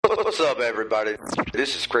What's up, everybody?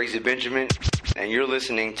 This is Crazy Benjamin, and you're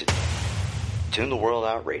listening to Tune the World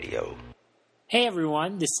Out Radio. Hey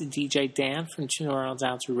everyone, this is DJ Dan from Tune the World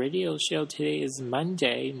Out Radio Show. Today is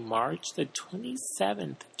Monday, March the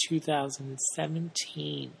 27th,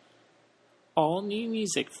 2017. All new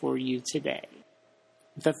music for you today.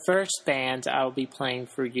 The first band I'll be playing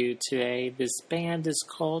for you today, this band is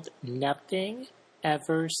called Nothing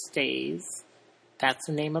Ever Stays. That's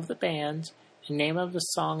the name of the band. The name of the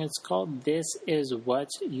song is called This Is What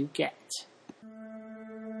You Get.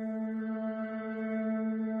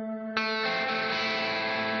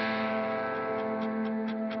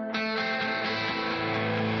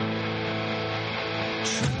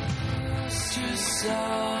 Trust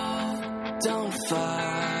yourself, don't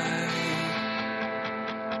fight.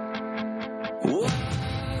 What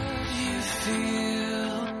you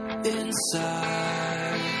feel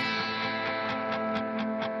inside,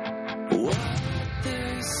 what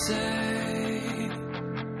they say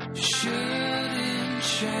shouldn't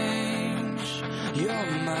change your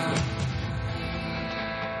mind.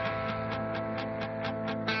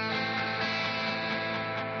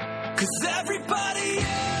 Cause everybody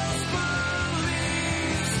else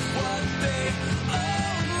believes what they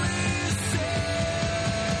only say.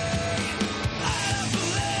 I don't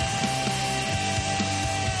believe.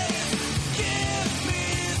 Give me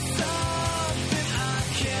something I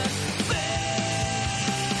can feel.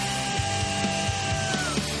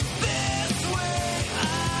 This way I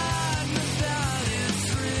know that it's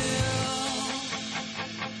real.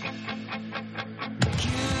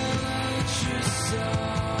 Guilt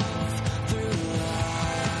yourself through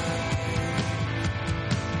life.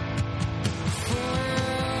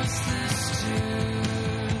 Force this to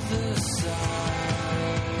the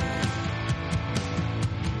side.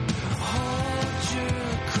 Hold your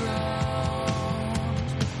ground.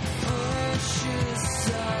 Push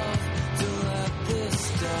yourself to let this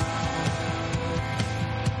die.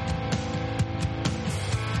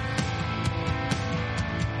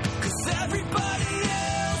 'Cause everybody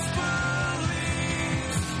else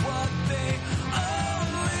believes what they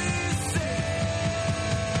only say.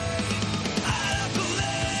 I don't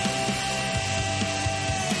believe.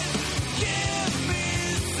 Give me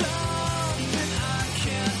something I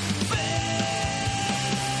can feel.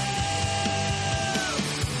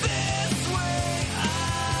 This way I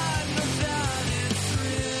know that it's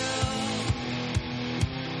real.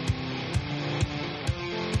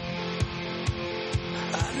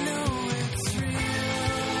 I know it's real.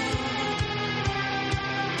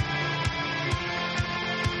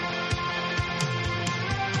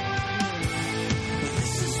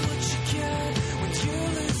 This is what you get when you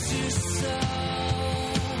lose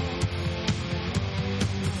yourself.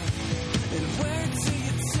 And where do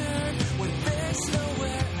you turn when there's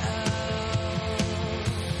nowhere else?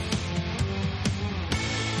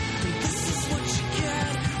 And this is what you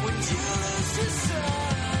get when you lose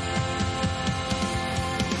yourself.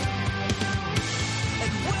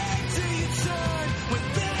 And where do you turn when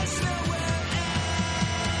there's nowhere else?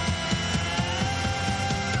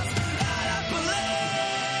 I don't believe.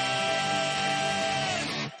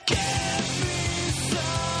 Give me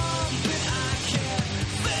something I can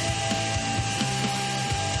feel.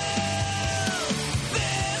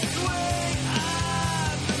 This way I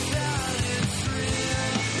know that it's real.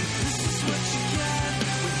 This is what you get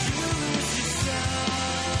when you lose yourself.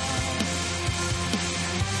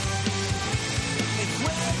 And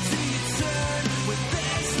where do you turn when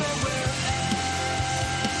there's nowhere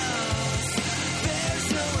else? There's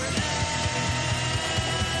nowhere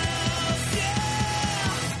else, yeah.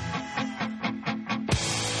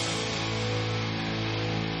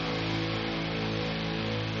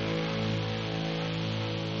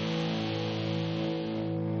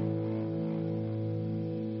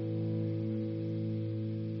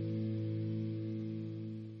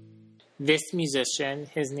 This musician,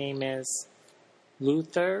 his name is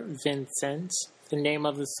Luther Vincent. The name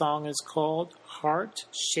of the song is called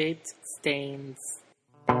Heart-Shaped Stains.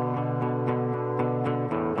 I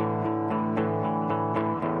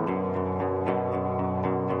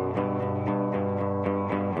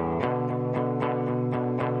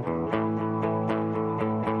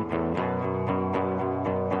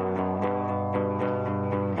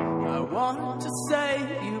wanted to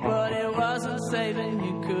save you, but it wasn't saving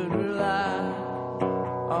you could rely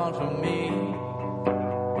on for me.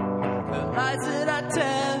 The lies that I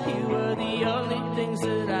tell you were the only things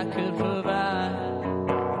that I could provide.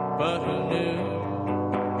 But who knew?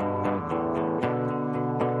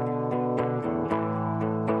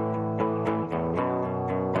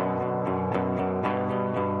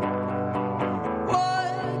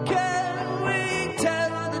 What can we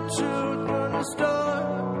tell the the store.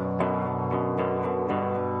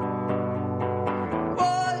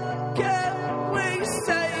 Why can't we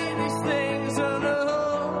say these things alone?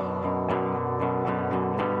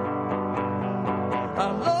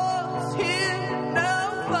 I'm lost here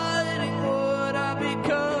now, fighting what I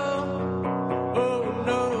become. Oh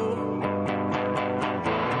no.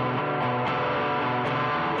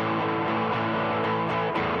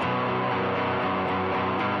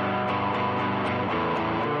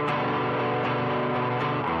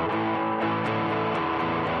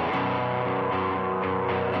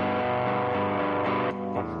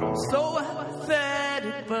 So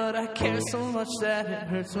apathetic, but I care so much that it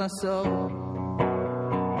hurts my soul.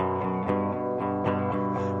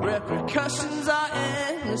 Repercussions are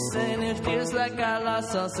endless, and it feels like I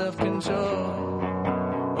lost all self-control.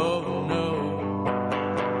 Oh no.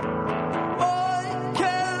 Why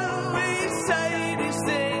can't we say these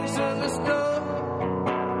things in the store?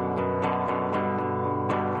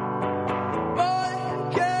 Why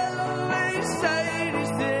can't we say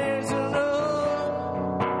these things in the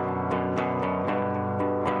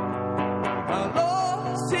I'm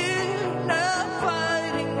lost here now,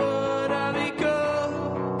 fighting what I become.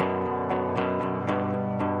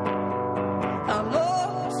 I'm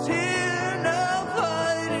lost here now,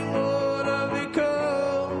 fighting what I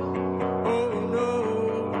become. Oh no.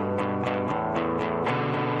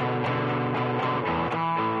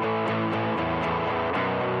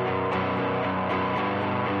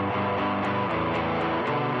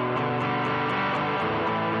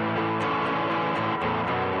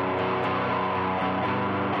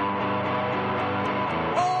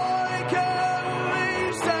 Why can't we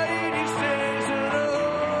say these things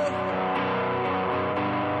alone?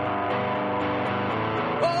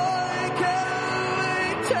 Why can't we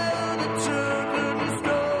tell the truth in the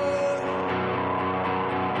story?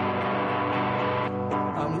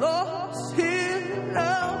 I'm lost here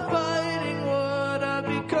now, fighting what I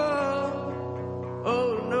become. Oh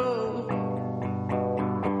no.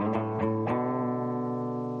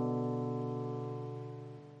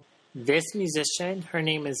 This musician, her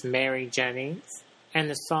name is Mary Jennings, and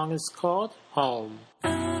the song is called Home.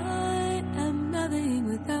 I am nothing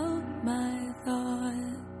without my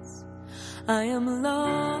thoughts. I am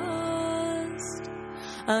lost.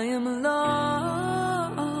 I am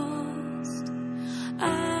lost.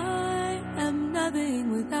 I am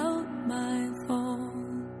nothing without my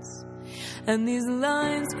faults. And these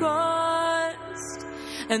lines crossed,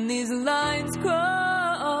 and these lines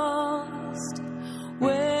crossed,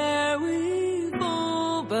 where we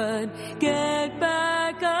fall but get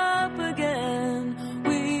back up again.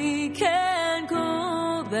 We can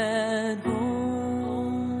call that home.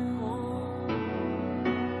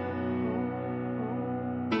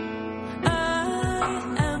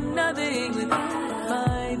 I am nothing without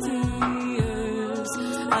my tears.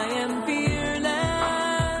 I am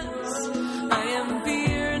fearless. I am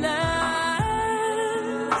fearless.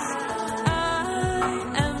 I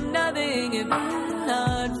am nothing if I'm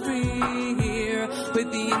not free here with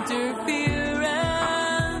the interference.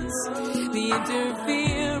 The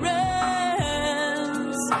interference.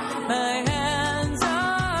 My hands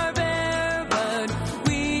are bare, but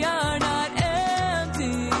we are not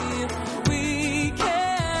empty. We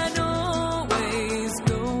can always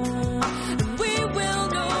go, and we will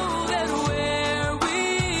know that where we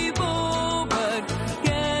fall, but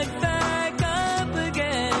get back up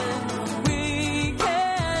again. We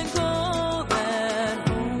can call that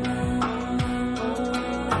home.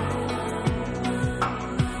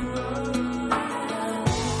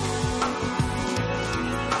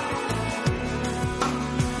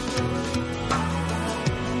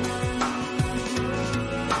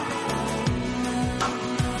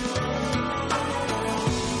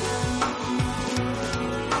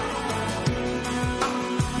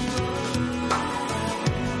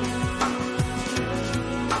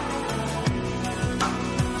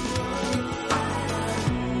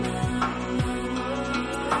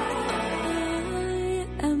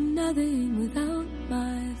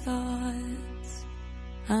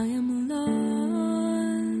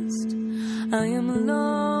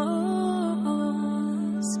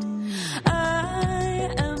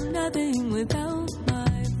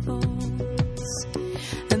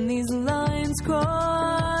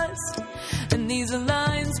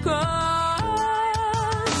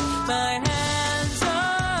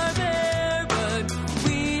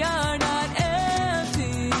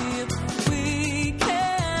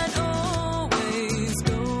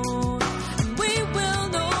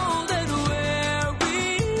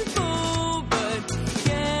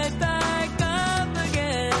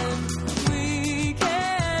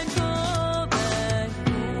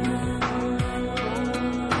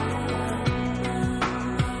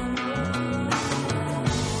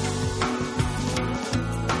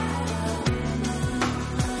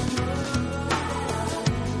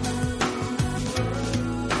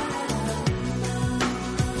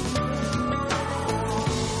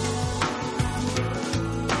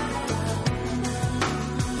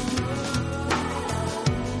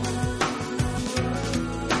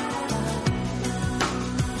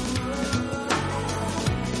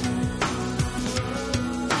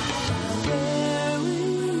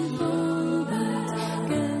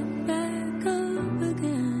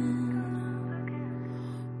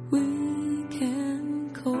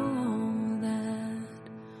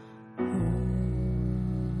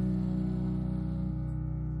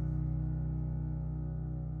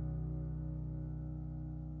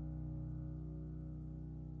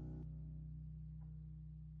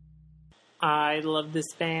 I love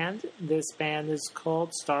this band. This band is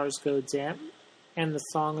called Stars Go Dim, and the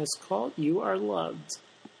song is called You Are Loved.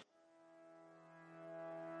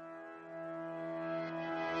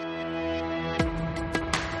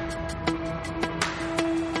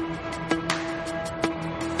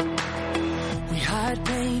 We hide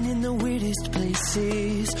pain in the weirdest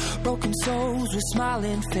places, broken souls with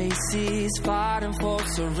smiling faces, fighting for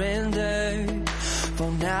surrender, for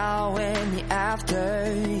now and the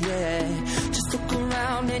after, yeah. Just look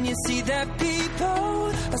around and you see that people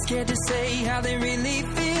are scared to say how they really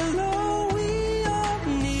feel. Oh, we all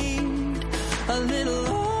need a little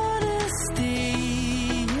honesty,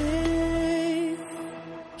 yeah.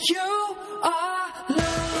 You are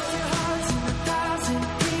love. Your heart's in a thousand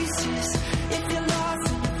pieces. If you're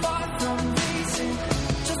lost and far from reason,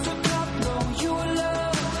 just look up, know you are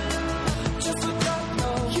loved. Just look up,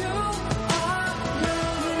 know you are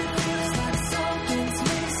loved. When it feels like something's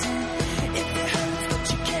missing, if it hurts but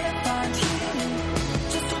you can't find healing,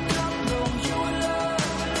 just look up, know you are loved.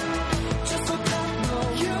 Just look up, know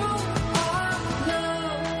you are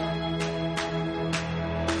loved.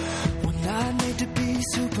 We're not made to be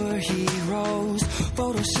superheroes,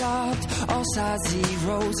 photoshopped, all size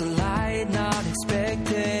zeros, a light not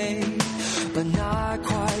expected, but not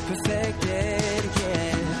quite perfected,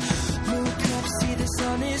 yeah. Look up, see the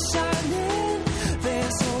sun is shining,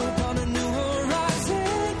 there's hope on a new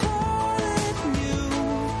horizon, calling you,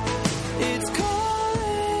 it's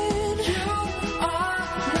calling you. Are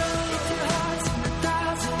loved. If your heart's in a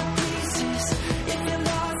thousand pieces, if you're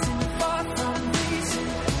lost and far from reason,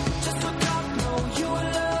 just look up, know you are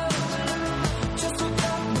loved. Just look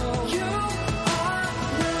up, know you are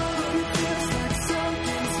loved. When it feels like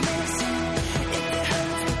something's missing, if it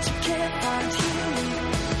hurts but you can't find healing,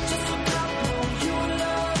 just look up, know you are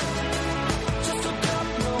loved. Just look up,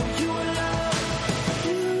 know you are loved.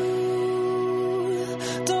 You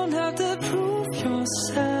don't have to prove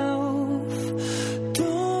yourself.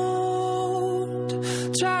 Don't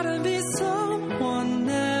try to be someone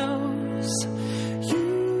else.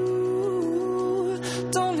 You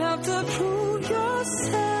don't have to prove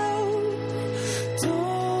yourself.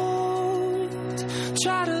 Don't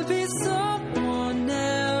try to be someone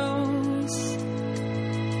else.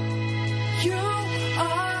 You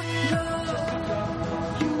are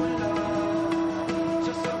loved. You are loved.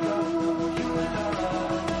 Just look up, you are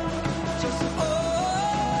loved. Just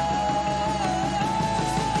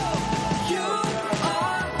you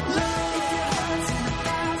are loved. If your heart's in a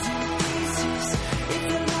thousand pieces, if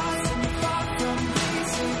you're lost and far from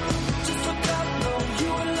reason, just look up, know you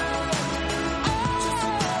are loved. Just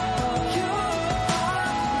look up, know you are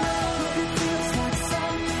loved. If it feels like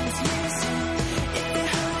something's missing, if it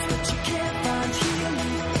hurts but you can't find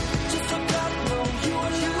healing, just look up, know you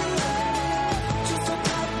are loved. Just look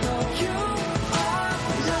up, know you are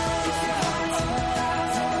loved. If your heart's in a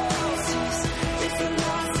thousand pieces, if you're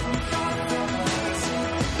lost and far from reason,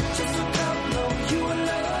 just look up, know you are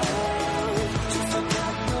loved. Just look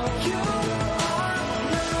up, know you are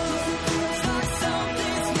loved. If it feels like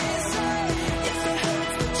something's missing, if it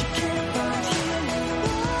hurts but you can't find healing,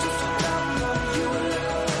 just look up, know you are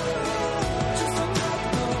loved. Just look up,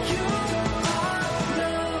 know you are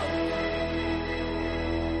loved.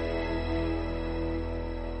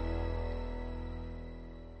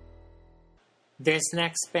 This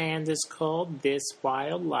next band is called This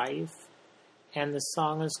Wild Life, and the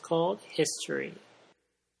song is called History.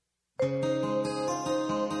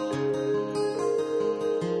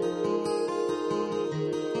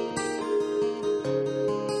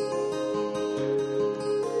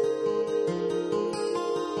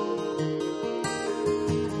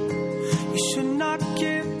 You should not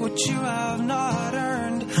get what you have not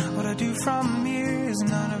earned. What I do from here is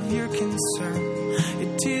none of your concern.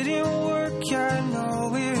 It didn't work, yeah, I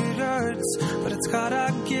know it hurts, but it's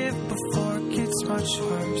gotta give before it gets much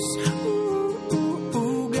worse. Ooh, ooh,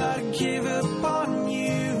 ooh, gotta give up on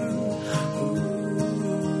you. Ooh,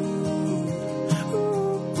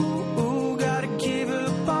 ooh, ooh, ooh, gotta give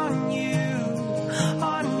up on you,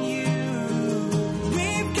 on you.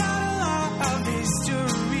 We've got a lot of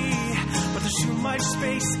history, but there's too much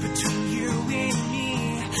space between you and me.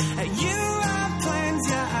 And you have plans,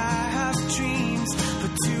 yeah, I have dreams,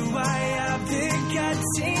 but do I have the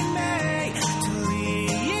guts in me to leave?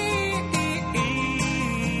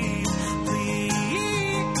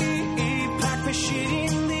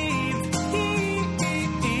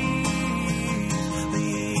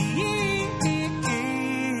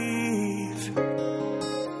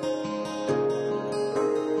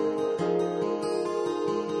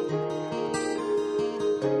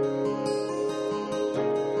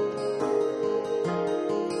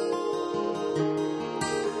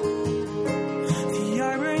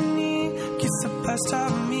 best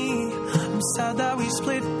of me. I'm sad that we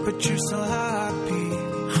split, but you're still happy.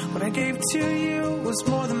 What I gave to you was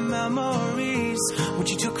more than memories. What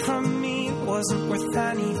you took from me wasn't worth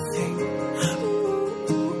anything.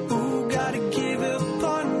 Ooh, gotta give up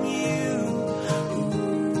on you.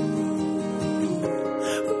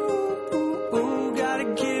 Ooh, gotta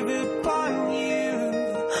give up on you,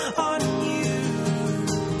 on you.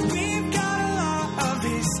 We've got a lot of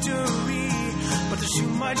history, but there's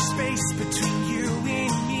too much space between you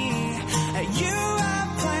and me. And you have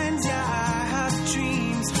plans, yeah, I have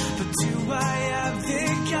dreams, but do I have the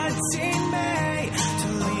guts in me to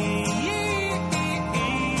leave?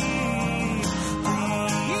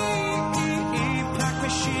 Pack my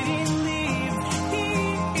shit and leave.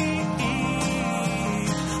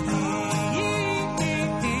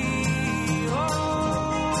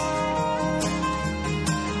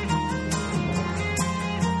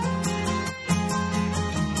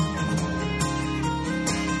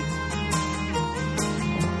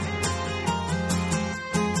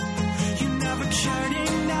 You never cared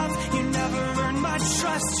enough, you never earned my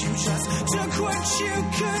trust. You just took what you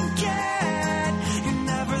could get. You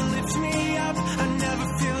never lift me up, I never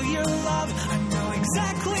feel your love. I know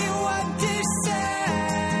exactly what this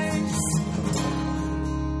says.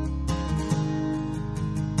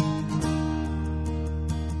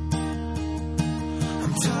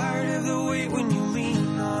 I'm tired of the weight when you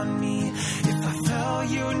lean on me. If I fell,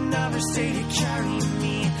 you would never stay to carry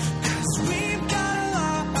me. 'Cause we've got a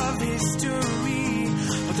lot of history,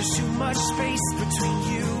 but there's too much space between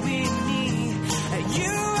you and me. And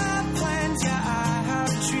you have plans, yeah, I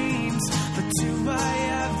have dreams, but do I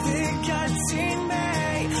have the guts in me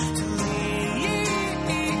to leave?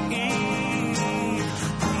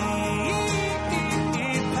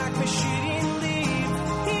 Pack my shit and leave.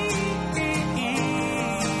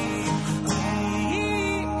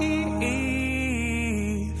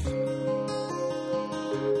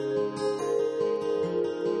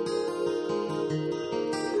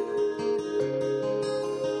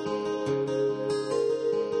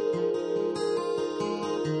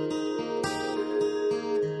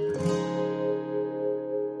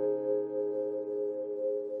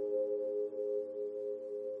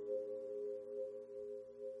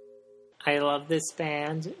 I love this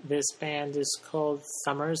band. This band is called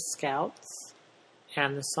Summer Scouts,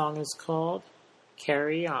 and the song is called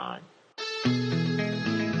Carry On.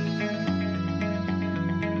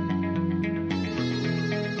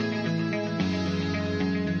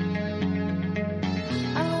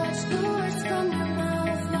 I watch the words from your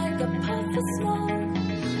mouth like a puff of smoke.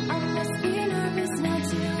 I must be nervous now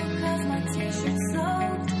too, 'cause my t-shirt's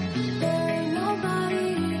soaked. There ain't nobody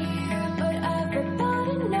here, but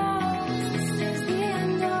everybody knows this is the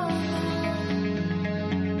end, oh no.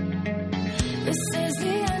 This is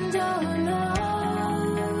the end, oh no.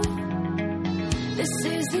 This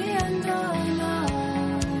is the end, oh no.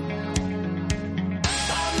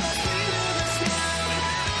 I must be nervous now.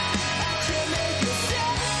 I can't make it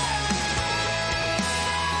stop.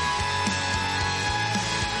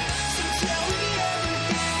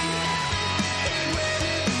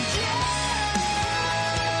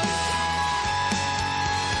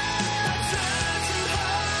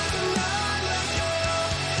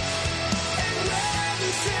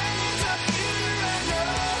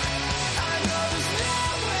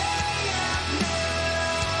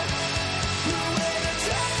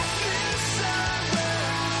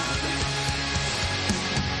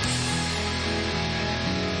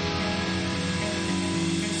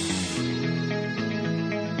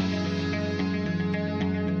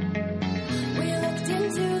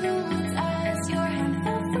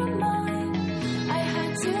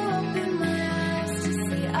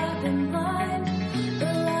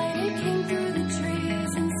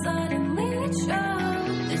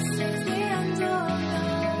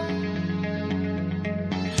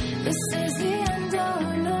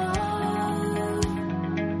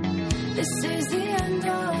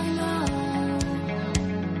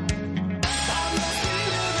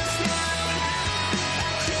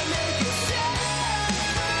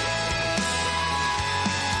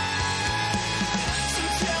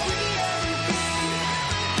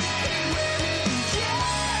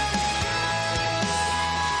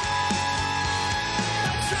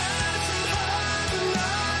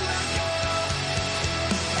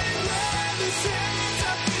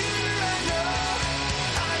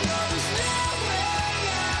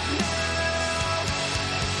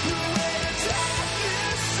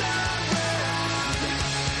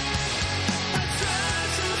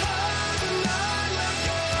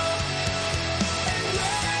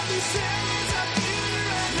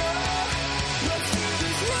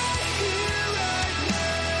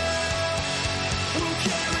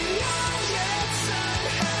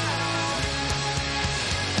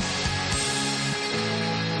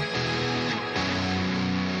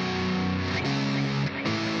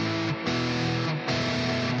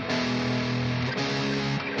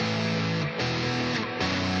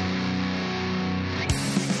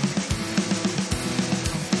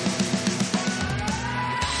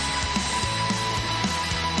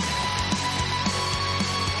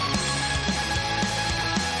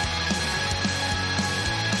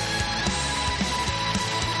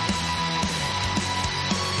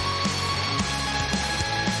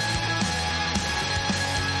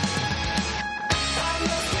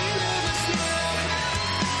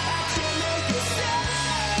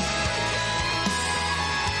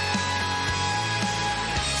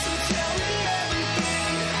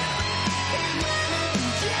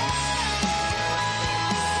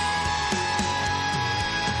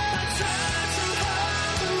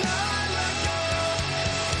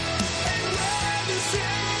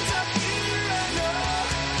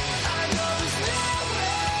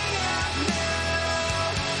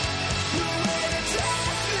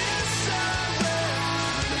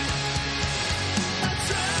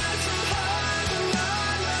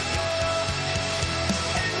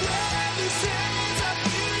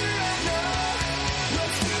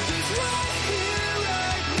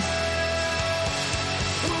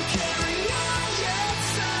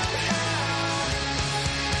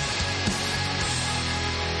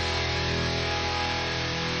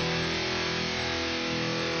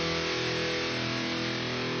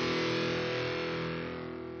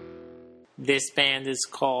 This band is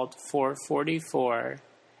called 444,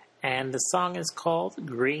 and the song is called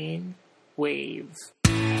Green Wave.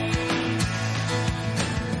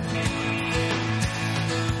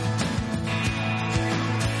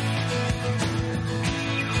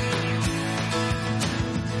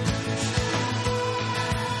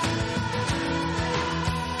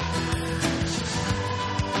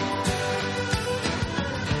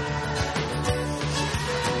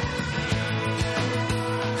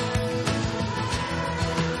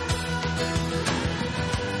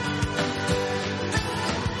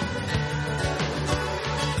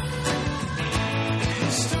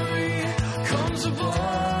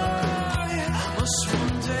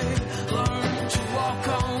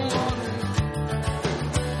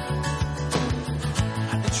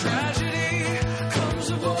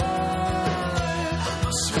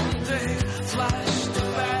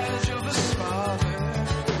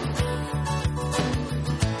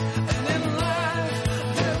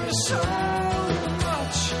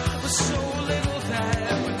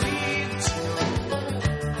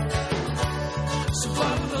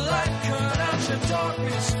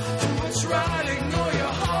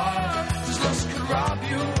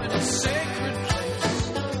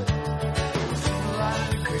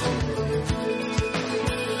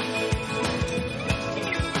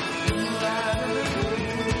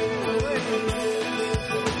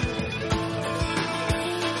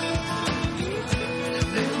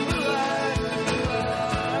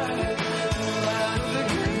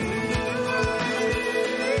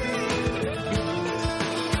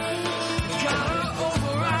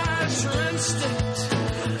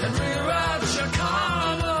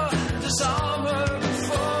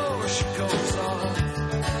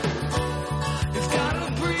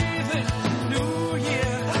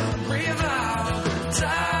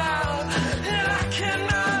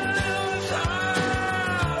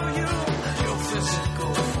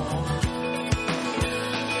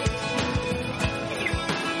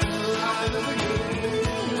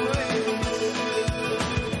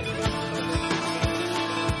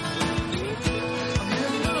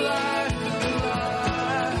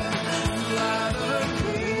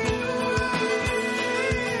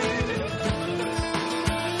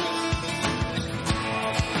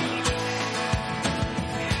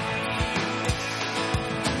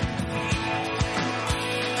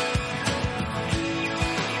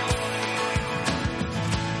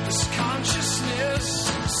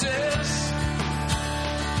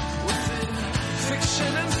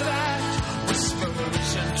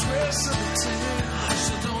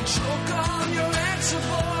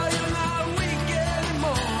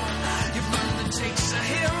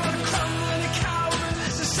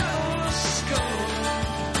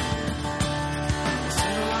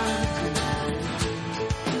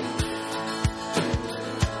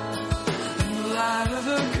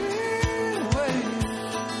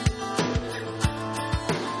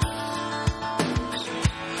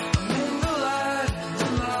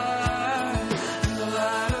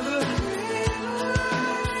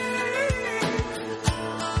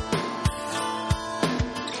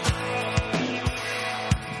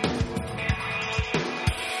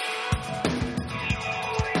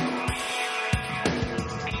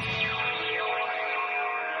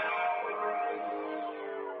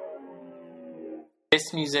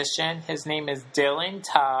 This musician, his name is Dylan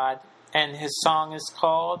Todd, and his song is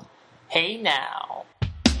called Hey Now.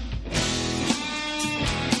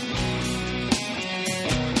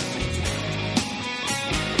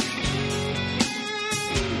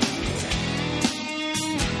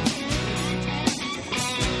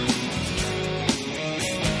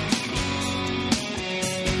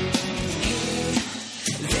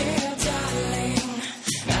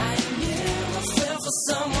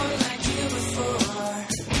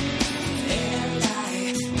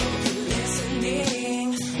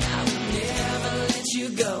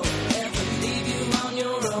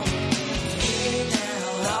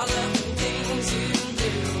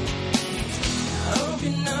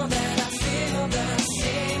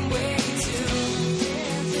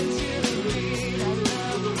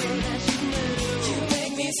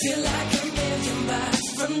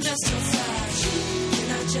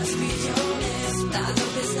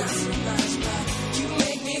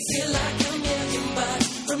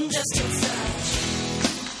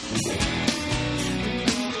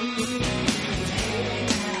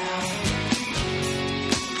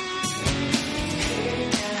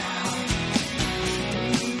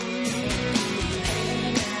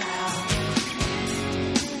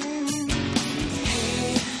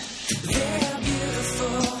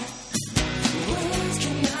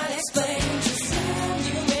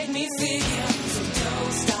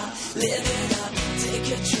 Living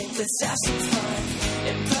a drink, let's have some fun.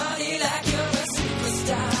 And party like you're a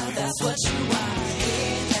superstar, that's what you are.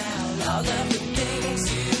 Hey now, all of the things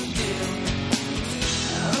you do,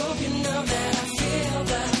 I hope you know that I feel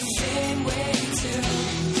the same way too.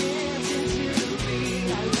 Dancing to the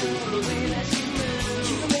beat, I love the way that you move.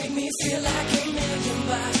 You make me feel like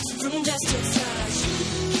 $1,000,000 from just a touch.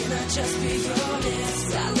 Can I just be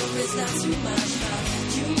honest? I know it's not too much, but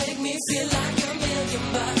you make me feel like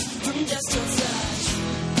 $1,000,000 from just a touch.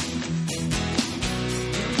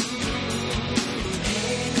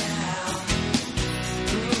 Hey now,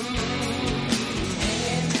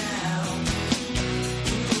 hey now,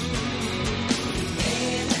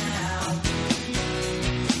 hey now.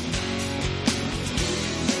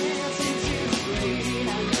 Dancing to the beat,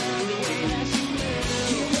 I love the way that you move.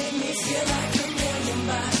 You make me feel like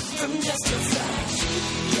 $1,000,000 from just a touch.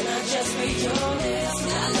 Can I just be honest?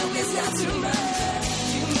 I know it's not too much.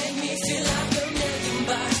 You make me feel like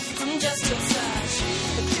 $1,000,000 from just a touch.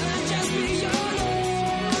 Can I just be honest?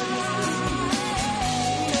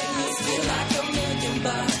 You make me feel like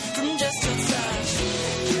 $1,000,000 from just a touch.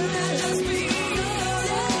 Can I just be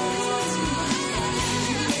honest?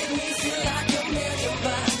 You make me feel like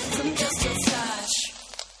 $1,000,000 from just a touch.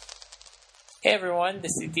 Hey everyone,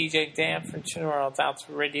 this is DJ Dan from Tune the World Out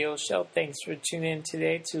Radio Show. Thanks for tuning in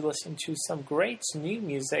today to listen to some great new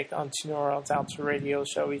music on Tune the World Out Radio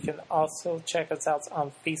Show. You can also check us out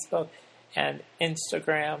on Facebook and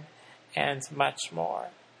Instagram and much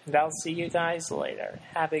more. And I'll see you guys later.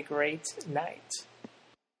 Have a great night.